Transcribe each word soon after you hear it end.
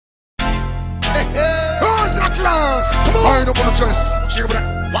dance. Come on. Wind up on the chest. Shake up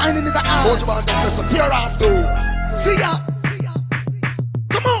that. Winding is a art. Buju Banton says so tear off too. See ya.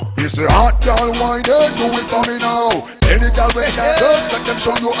 Come on. You say hot girl wine it, do it for me now. Any girl with cash, let them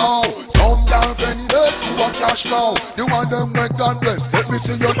show you how. Some girl penniless, you want cash now. You want them with God bless. Let me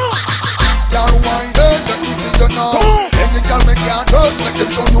see you. Girl wine it, let me see you now. Any girl with cash, let them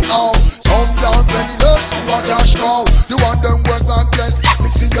show you how. Some girl penniless, you want cash now. You want them with God bless. Let me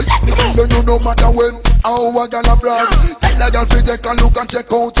see you, let me see you. You no matter when, how a girl abroad. Tell a girl to take a look and check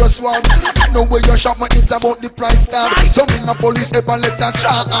out your swag. I know where you shop, my it's about the price tag. Some in the police ever let us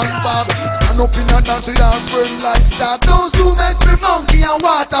shot and fab. Stand up in a dance with a friend like Star. Those who make free monkey and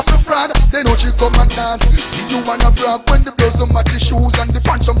water for frog, they know she come and dance. See you wanna brag when the blouse don't match your shoes and the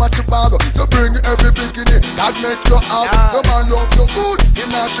pants don't match your bag. You bring every bikini that make you have. The man love you good, he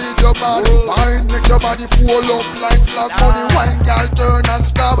not treat you bad. Wine make your body full up like flag. Money wine girl turn and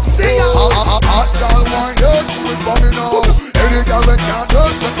stop. See ya. Hot girl wine, yeah, do it for me now. Any girl we can't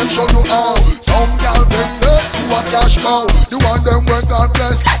just let them show you how. Some girl penniless, you a cash cow. You want them when God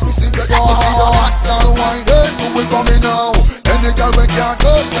bless. Let me see you, let me see you. Hot girl wine, yeah, do it for me now. Any girl we can't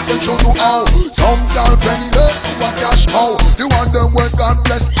just let them show you how. Some girl penniless, you a cash cow. You want them when God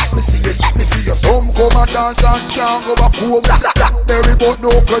bless. Let me see you, let me see you. Some come and dance and can't go back home. Blackberry but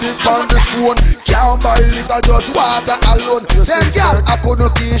no credit on the phone. Can't buy liquor, just water alone. Them girl I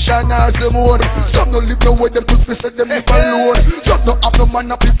couldn't kiss and Simone. Some no live no way them took face them live alone. Some no have no man,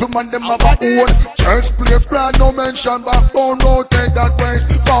 no people man them have a own. Just play brand, no mention backbone. No take that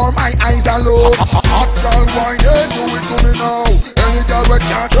waste for my eyes alone. Hot girl wine, yeah, do it to me now. Any girl we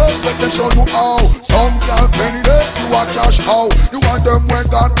can't just let them show you how. Some girl penniless, you a cash cow. You want them when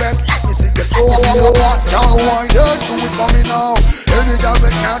God bless. Let me see you, let me see you. Hot girl wine, yeah, do it for me now. Any girl we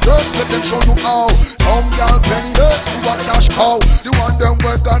can't just let them show you how. Some girl penniless, you a cash cow. You want them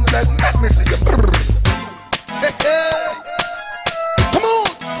when God bless. Let me see you. Come on.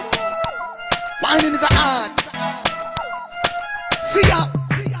 Whining is a art. See ya.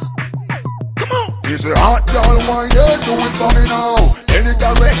 Come on. It's a hot girl wine, yeah, do it for me now. Any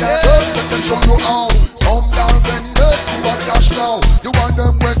girl we can't just let them show you how. Some girl penniless, you a cash now. You want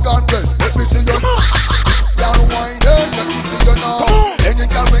them when God bless. Let me see you. Girl wine, yeah, let me see you now. Any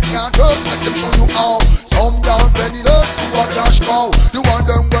girl we can't just let them show you how. Some girl penniless, you a cash cow. You want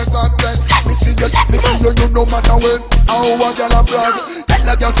them when God bless. Let me see you, let me see you. You no matter when, how a girl a brag. Tell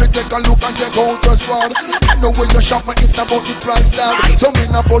a girl to take a look and check out your swag. I know where you shop, my it's about the price tag. Some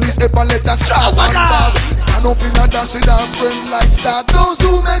in the police ever let us shop and bag. Stand up in a dance with a friend like Star. Those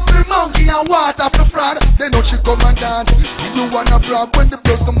who make free monkey and water for frog, they know she come and dance. See you wanna brag when the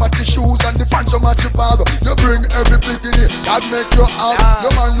blouse don't match your shoes and the pants don't match your bag. You bring every bikini that make you have.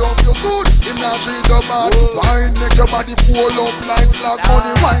 Your man love you good, him not treat you bad. Wine make your body full up like flag.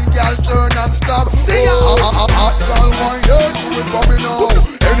 Money wine girl turn and stop. See ya. Hot girl wine, yeah, do it for me now.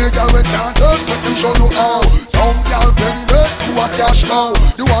 Any girl we can't just let them show you how. Some girl penniless, you a cash cow.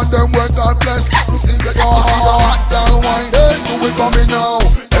 You want them when God bless. Let me see you, let me see you. Hot girl wine, yeah, do it for me now.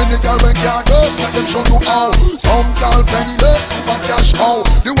 Any girl we can't just let them show you how. Some girl penniless, you a cash cow.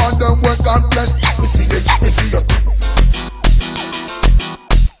 You want them when God bless.